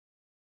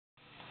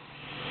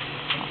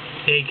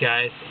Hey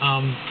guys,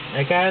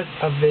 I got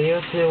a video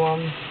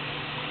to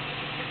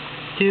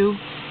do.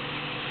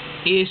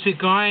 It's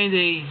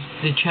regarding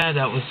the channel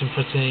that was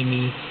impersonating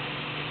me.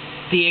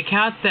 The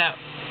account that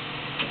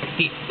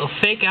the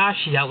fake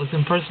Oshy that was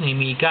impersonating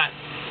me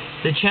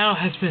the channel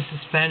has been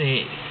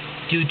suspended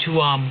due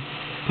to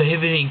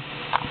prohibiting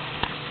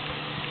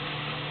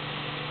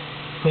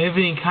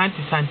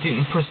content on to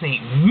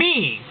impersonate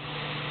me.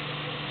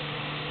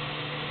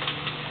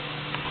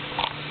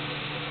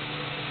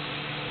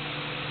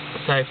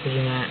 Sorry for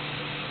doing that.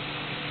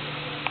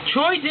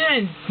 Troy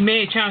didn't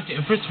make a channel to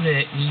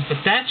impersonate me, but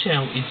that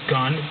channel is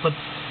gone. But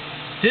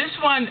this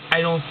one,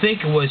 I don't think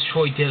it was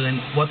Troy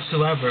Dillon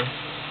whatsoever.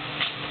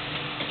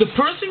 The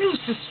person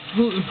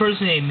who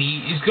impersonated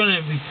me is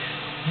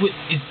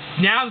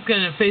now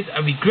gonna face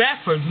a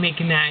regret for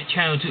making that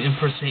channel to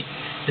impersonate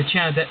this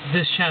channel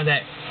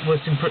that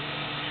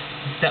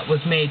was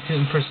made to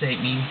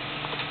impersonate me.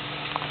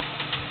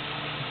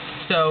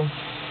 So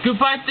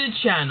goodbye to the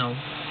channel.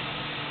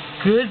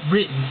 Good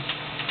riddance.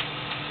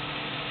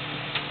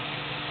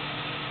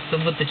 So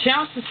with the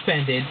channel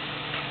suspended,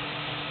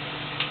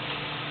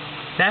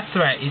 that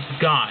threat is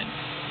gone.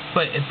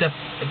 But if that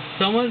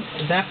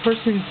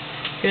person's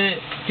gonna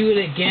do it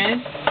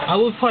again, I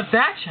will put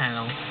that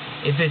channel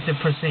if it's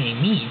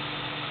impersonating me.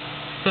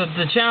 So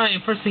the channel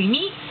impersonating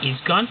me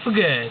is gone for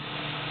good.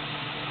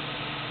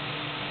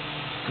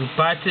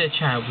 Goodbye to the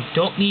channel. We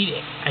don't need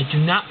it. I do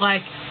not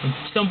like when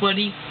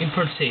somebody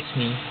impersonates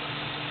me.